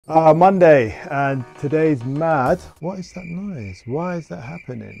Monday, and today's mad. What is that noise? Why is that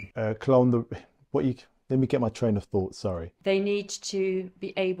happening? Clone the what you. Let me get my train of thought. Sorry. They need to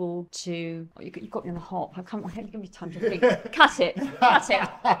be able to. Oh, you got me on the hop. I haven't given me time to think. Cut it. Cut it.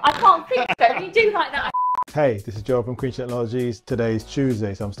 I can't think so. You do like that. Hey, this is Joe from Queen Technologies. Today is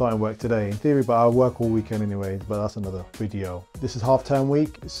Tuesday, so I'm starting work today. In theory, but I'll work all weekend anyway, but that's another video. This is half-term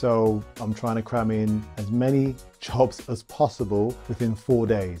week, so I'm trying to cram in as many jobs as possible within 4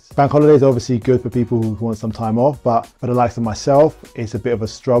 days. Bank holiday is obviously good for people who want some time off, but for the likes of myself, it's a bit of a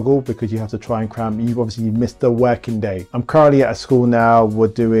struggle because you have to try and cram. You've obviously missed the working day. I'm currently at a school now. We're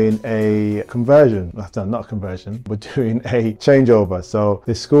doing a conversion. Not a conversion. We're doing a changeover. So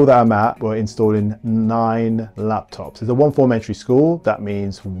the school that I'm at, we're installing 9 laptops. It's a 1-form entry school. That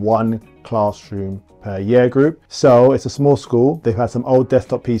means 1 classroom per year group. So it's a small school. They've had some old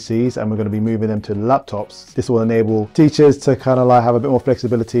desktop PCs and we're going to be moving them to laptops. This will enable teachers to kind of like have a bit more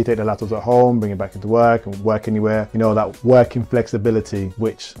flexibility, take their laptops at home, bring it back into work and work anywhere. You know, that working flexibility,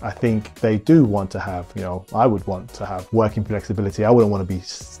 which I think they do want to have. You know, I would want to have working flexibility. I wouldn't want to be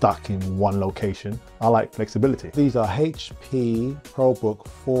stuck in one location. I like flexibility. These are HP ProBook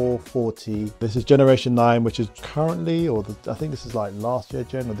 440. This is generation 9, which is currently, I think this is like last year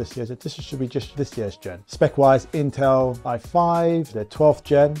gen or this year's gen. This should be just this year's gen. Spec wise, Intel i5, they're 12th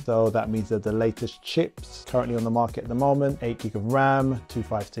gen. So that means they're the latest chips currently on the market at the moment. 8 gig of RAM,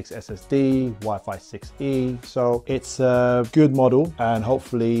 256 SSD, Wi-Fi 6E. So it's a good model and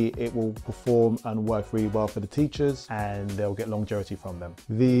hopefully it will perform and work really well for the teachers and they'll get longevity from them.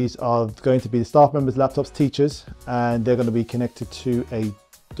 These are going to be the staff members' laptops, teachers, and they're going to be connected to a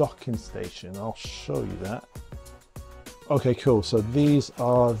docking station. I'll show you that. Okay, cool. So these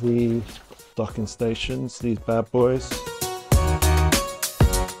are the docking stations, these bad boys.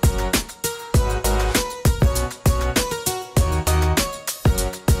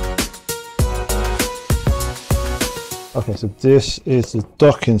 Okay, so this is the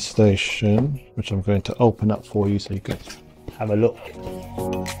docking station, which I'm going to open up for you so you can have a look.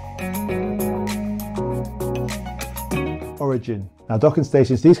 Origin. Now docking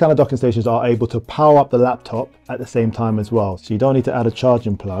stations, these kind of docking stations are able to power up the laptop at the same time as well. So you don't need to add a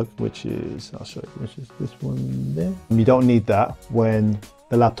charging plug, which is, I'll show you, which is this one there. And you don't need that when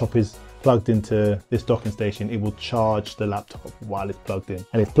the laptop is plugged into this docking station. It will charge the laptop while it's plugged in.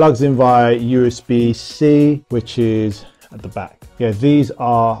 And it plugs in via USB-C, which is at the back. Yeah, these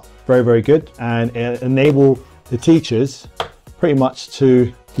are very, very good and enable the teachers pretty much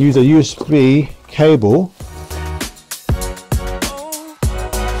to use a USB cable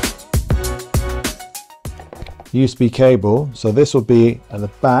so this will be at the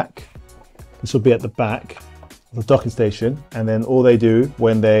back, this will be at the back of the docking station, and then all they do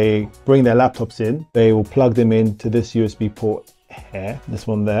when they bring their laptops in, they will plug them into this USB port here, this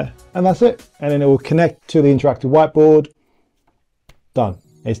one there, and that's it. And then it will connect to the interactive whiteboard. Done.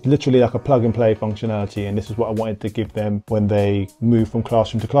 It's literally like a plug and play functionality, and this is what I wanted to give them when they move from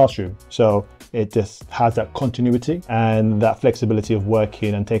classroom to classroom. So it just has that continuity and that flexibility of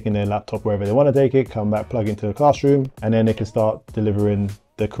working and taking their laptop wherever they want to take it, come back, plug into the classroom, and then they can start delivering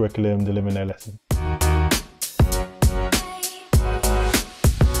the curriculum, delivering their lesson.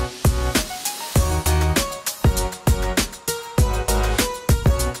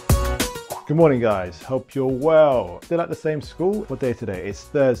 Good morning guys, hope you're well. Still at the same school. What day today? It's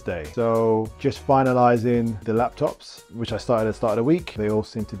Thursday. So just finalizing the laptops, which I started at the start of the week. They all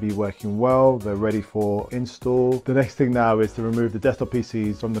seem to be working well. They're ready for install. The next thing now is to remove the desktop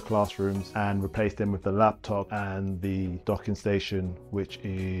PCs from the classrooms and replace them with the laptop and the docking station, which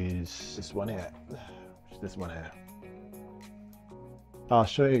is this one here. This one here. I'll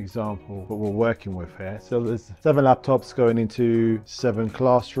show you an example of what we're working with here. So there's 7 laptops going into 7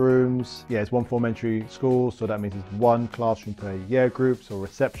 classrooms. Yeah, it's 1-form entry school, so that means it's 1 classroom per year group, so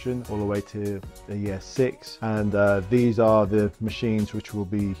reception all the way to the year 6. And these are the machines which we'll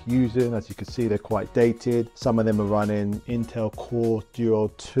be using. As you can see, they're quite dated. Some of them are running Intel Core Duo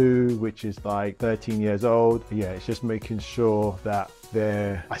 2, which is like 13 years old. But yeah, it's just making sure that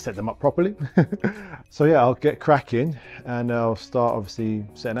I set them up properly. So yeah, I'll get cracking and I'll start obviously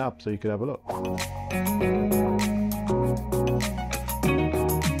setting it up so you can have a look.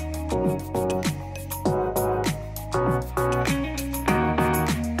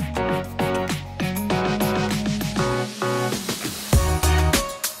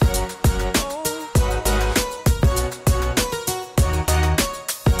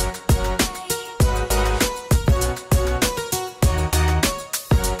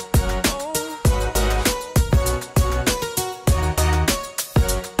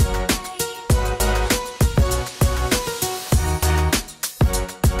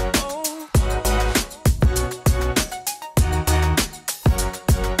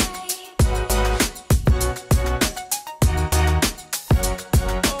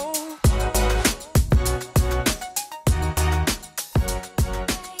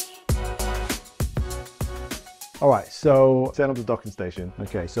 All right, so setting up the docking station.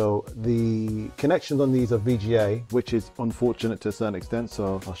 Okay, so the connections on these are VGA, which is unfortunate to a certain extent.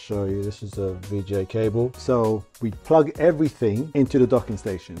 So I'll show you, this is a VGA cable. So we plug everything into the docking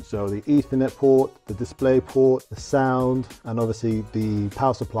station. So the Ethernet port, the display port, the sound, and obviously the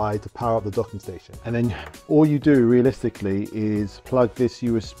power supply to power up the docking station. And then all you do realistically is plug this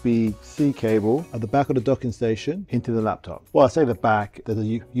USB-C cable at the back of the docking station into the laptop. Well, I say the back, there's a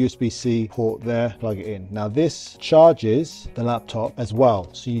USB-C port there, plug it in. Now this charges the laptop as well,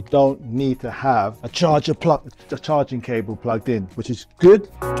 so you don't need to have a charging cable plugged in, which is good.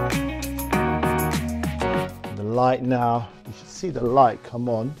 The light now, you should see the light come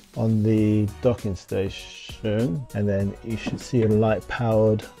on the docking station, and then you should see a light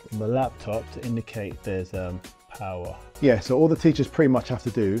powered on the laptop to indicate there's power. Yeah, so all the teachers pretty much have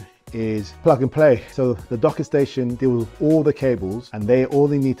to do is plug and play. So the docking station deals with all the cables, and all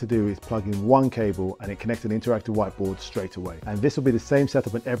they need to do is plug in one cable and it connects an interactive whiteboard straight away. And this will be the same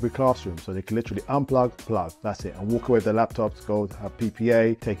setup in every classroom, so they can literally unplug, plug, that's it, and walk away with their laptops, go have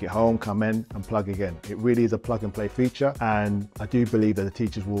PPA, take it home, come in and plug again. It really is a plug and play feature, and I do believe that the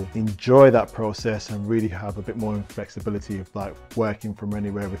teachers will enjoy that process and really have a bit more flexibility of like working from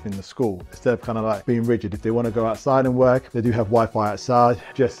anywhere within the school, instead of kind of like being rigid. If they want to go outside and work, they do have Wi-Fi outside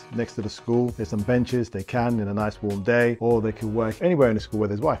just next to the school. There's some benches, they can in a nice warm day, or they can work anywhere in the school where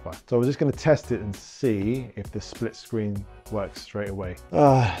there's Wi-Fi. So we're just going to test it and see if the split screen works straight away.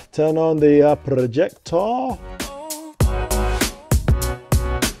 Turn on the projector.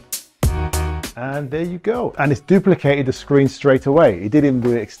 And there you go. And it's duplicated the screen straight away. It didn't even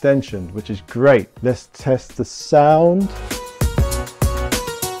do an extension, which is great. Let's test the sound.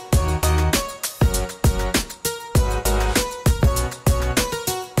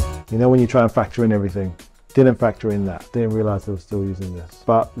 You know when you try and factor in everything, didn't factor in that. Didn't realize they were still using this.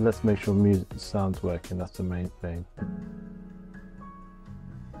 But let's make sure music sound's working, that's the main thing.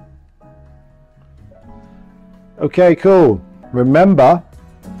 Okay, cool. Remember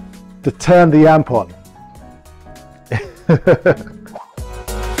to turn the amp on.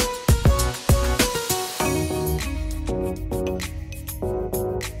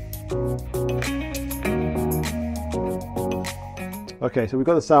 Okay, so we've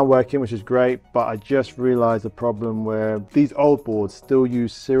got the sound working, which is great, but I just realized the problem where these old boards still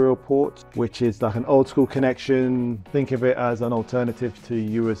use serial ports, which is like an old school connection. Think of it as an alternative to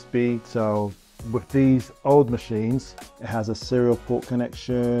USB. So with these old machines, it has a serial port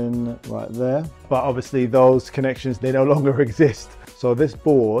connection right there. But obviously those connections, they no longer exist. So this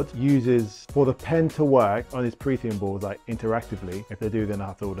board uses, for the pen to work on these Prothean boards, like interactively, if they do, then I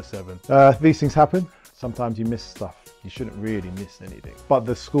have to order 7. These things happen. Sometimes you miss stuff. You shouldn't really miss anything. But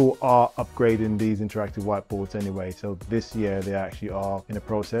the school are upgrading these interactive whiteboards anyway. So this year they actually are in a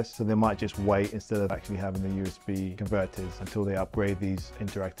process. So they might just wait instead of actually having the USB converters until they upgrade these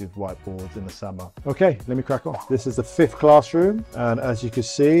interactive whiteboards in the summer. Okay, let me crack on. This is the 5th classroom. And as you can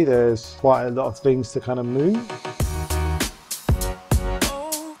see, there's quite a lot of things to kind of move.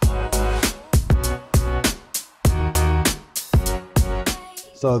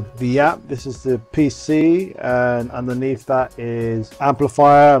 So the app, this is the PC, and underneath that is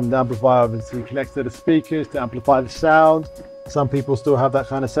amplifier, and the amplifier obviously connects to the speakers to amplify the sound. Some people still have that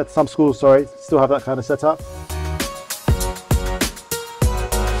kind of some schools, sorry, still have that kind of setup.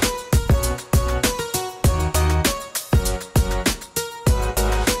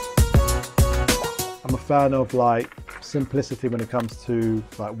 I'm a fan of like simplicity when it comes to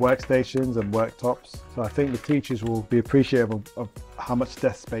like workstations and worktops. So I think the teachers will be appreciative of how much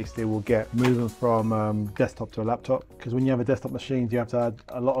desk space they will get moving from desktop to a laptop. Because when you have a desktop machine, you have to add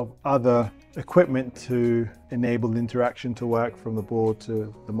a lot of other equipment to enable the interaction to work from the board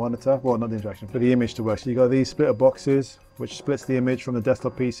to the monitor. Well, not the interaction, but the image to work. So you got these splitter boxes, which splits the image from the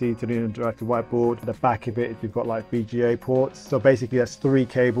desktop PC to the interactive whiteboard. At the back of it, you've got like VGA ports. So basically that's 3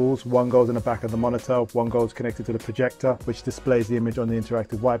 cables. One goes in the back of the monitor, one goes connected to the projector, which displays the image on the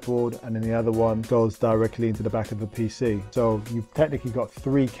interactive whiteboard, and then the other one goes directly into the back of the PC. So you've technically got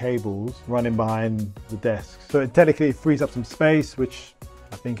 3 cables running behind the desk. So it technically frees up some space, which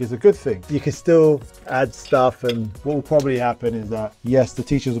I think is a good thing. You can still add stuff, and what will probably happen is that, yes, the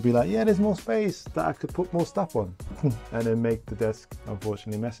teachers will be like, yeah, there's more space that I could put more stuff on, and then make the desk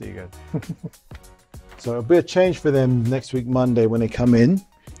unfortunately messy again. So it'll be a change for them next week, Monday, when they come in,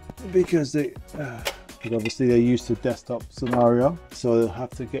 because they, obviously they're used to desktop scenario, so they'll have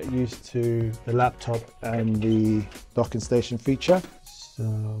to get used to the laptop and the docking station feature. So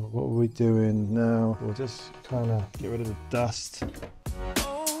what are we doing now? We'll just kind of get rid of the dust.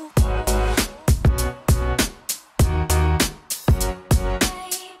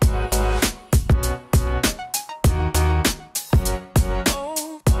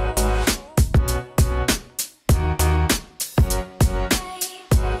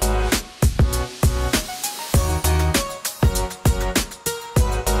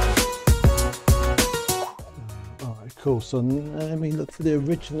 Cool, so let me look for the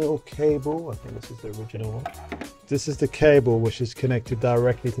original cable. I think this is the original one. This is the cable which is connected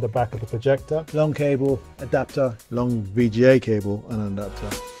directly to the back of the projector. Long cable, adapter, long VGA cable and an adapter.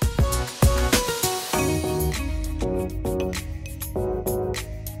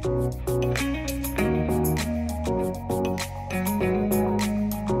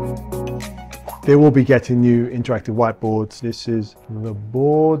 They will be getting new interactive whiteboards. This is the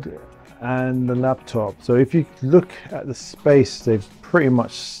board and the laptop. So if you look at the space, they've pretty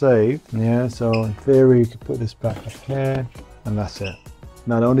much saved. Yeah, so in theory, you could put this back up here and that's it.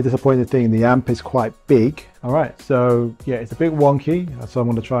 Now, the only disappointing thing, the amp is quite big. All right, so yeah, it's a bit wonky. So I'm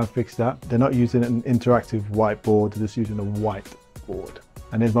gonna try and fix that. They're not using an interactive whiteboard, they're just using a whiteboard.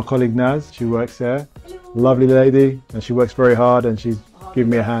 And there's my colleague Naz, she works there. Hello. Lovely lady, and she works very hard and she's giving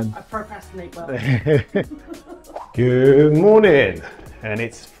me a hand. I procrastinate well. Good morning. And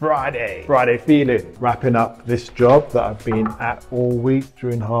it's Friday feeling. Wrapping up this job that I've been at all week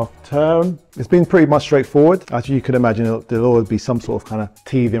during half term. It's been pretty much straightforward. As you can imagine, there'll always be some sort of kind of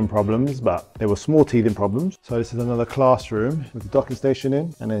teething problems, but they were small teething problems. So this is another classroom with the docking station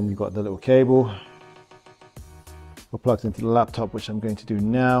in, and then you've got the little cable. It plugs into the laptop, which I'm going to do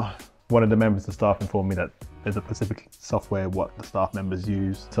now. One of the members of the staff informed me that there's a specific software what the staff members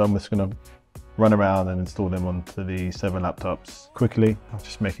use. So I'm just gonna run around and install them onto the 7 laptops quickly. I'm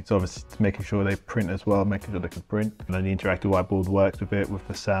just making sure they print as well, making sure they can print. And then the interactive whiteboard works with it, with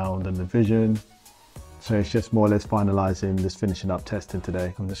the sound and the vision. So it's just more or less finalizing, just finishing up testing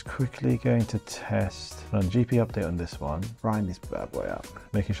today. I'm just quickly going to test on GP update on this one, frying this bad boy up.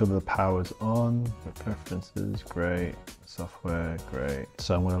 Making sure that the power's on, the preferences, great. Software, great.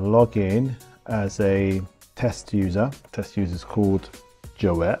 So I'm gonna log in as a test user. Test user is called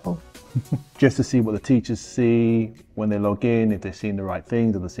Joel. Just to see what the teachers see when they log in, if they're seeing the right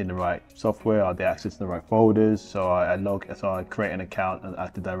things, are they seeing the right software, are they accessing the right folders. So I create an account, an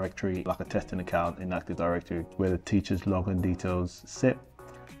Active Directory, like a testing account in Active Directory where the teachers' login details sit.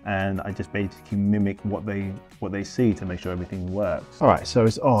 And I just basically mimic what they see to make sure everything works. All right, so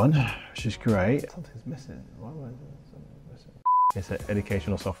it's on, which is great. Something's missing. Why am I doing something missing? It's an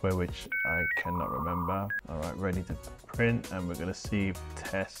educational software which I cannot remember. All right, ready to print, and we're gonna see if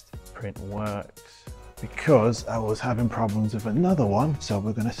test print works, because I was having problems with another one, so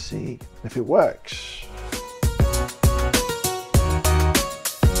we're gonna see if it works.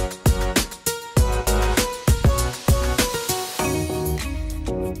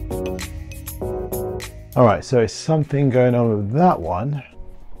 All right, so it's something going on with that one.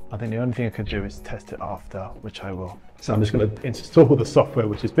 I think the only thing I could do is test it after, which I will. So I'm just going to install the software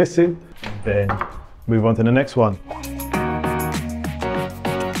which is missing, and then move on to the next one.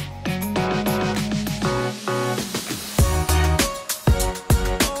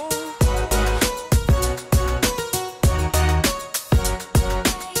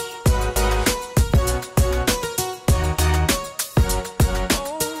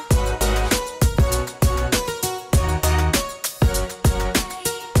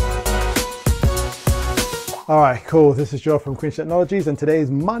 All right, cool. This is Joe from Queench Technologies, and today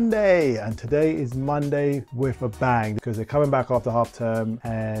is Monday. And today is Monday with a bang, because they're coming back after half term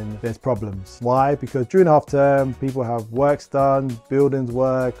and there's problems. Why? Because during half term, people have works done, buildings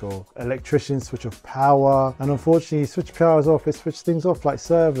work, or electricians switch off power. And unfortunately, switch powers off, it switch things off like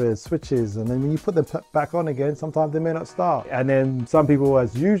servers, switches. And then when you put them back on again, sometimes they may not start. And then some people,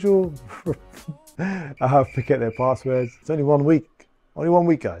 as usual, forget their passwords. It's only 1 week. Only 1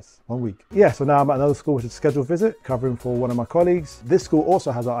 week, guys, 1 week. Yeah, so now I'm at another school which is a scheduled visit, covering for one of my colleagues. This school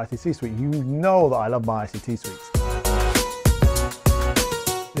also has our ITC suite. You know that I love my ICT suites.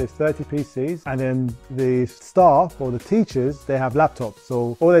 There's 30 PCs, and then the staff or the teachers, they have laptops.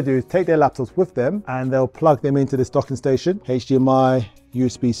 So all they do is take their laptops with them and they'll plug them into this docking station, HDMI,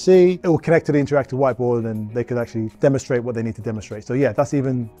 USB-C. It will connect to the interactive whiteboard and they could actually demonstrate what they need to demonstrate. So yeah, that's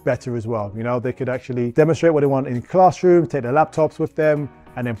even better as well. You know, they could actually demonstrate what they want in the classroom, take their laptops with them,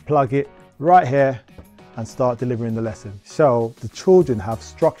 and then plug it right here and start delivering the lesson. So the children have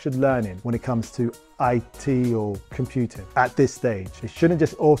structured learning when it comes to IT or computing at this stage. They shouldn't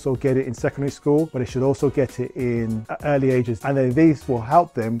just also get it in secondary school, but they should also get it in early ages. And then these will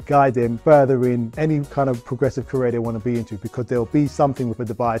help them, guide them further in any kind of progressive career they want to be into, because there'll be something with a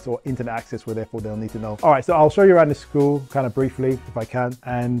device or internet access where therefore they'll need to know. All right, so I'll show you around the school kind of briefly if I can.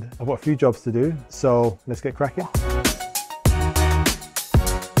 And I've got a few jobs to do, so let's get cracking.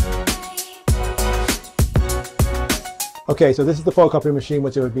 Okay, so this is the photocopy machine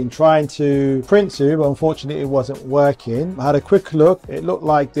which I've been trying to print to, but unfortunately it wasn't working. I had a quick look. It looked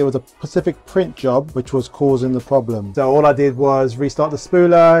like there was a specific print job which was causing the problem. So all I did was restart the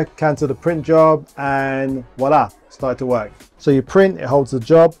spooler, cancel the print job, and voila. started to work. So you print, it holds the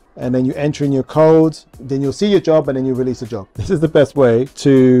job, and then you enter in your code, then you'll see your job, and then you release the job. This is the best way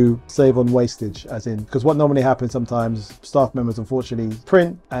to save on wastage, as in, because what normally happens sometimes, staff members unfortunately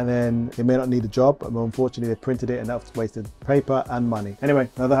print, and then they may not need a job, but unfortunately they printed it, and that's wasted paper and money. Anyway,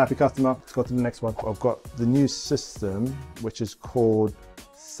 another happy customer. Let's go to the next one. I've got the new system, which is called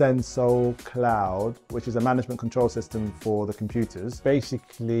Senso Cloud, which is a management control system for the computers.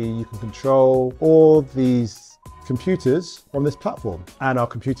 Basically, you can control all these computers from this platform, and our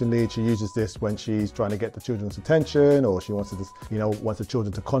computer lead, she uses this when she's trying to get the children's attention, or she wants to just, wants the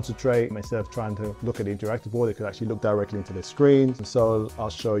children to concentrate. Instead of trying to look at the interactive board, they could actually look directly into their screens. And so I'll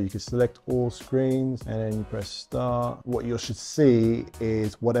show you, can select all screens, and then you press start. What you should see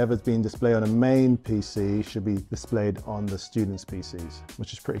is whatever's being displayed on a main PC should be displayed on the students' PCs,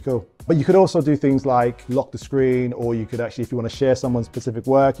 which is pretty cool. But you could also do things like lock the screen, or you could actually, if you want to share someone's specific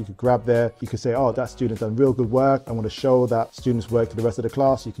work, you could grab there, you could say, oh, that student done real good work, I want to show that student's work to the rest of the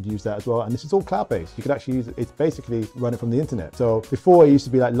class. You could use that as well. And this is all cloud-based. You could actually use it. It's basically run it from the internet. So before it used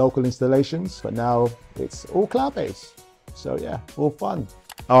to be like local installations, but now it's all cloud-based. So yeah, all fun.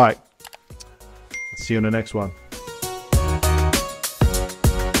 All right, see you on the next one.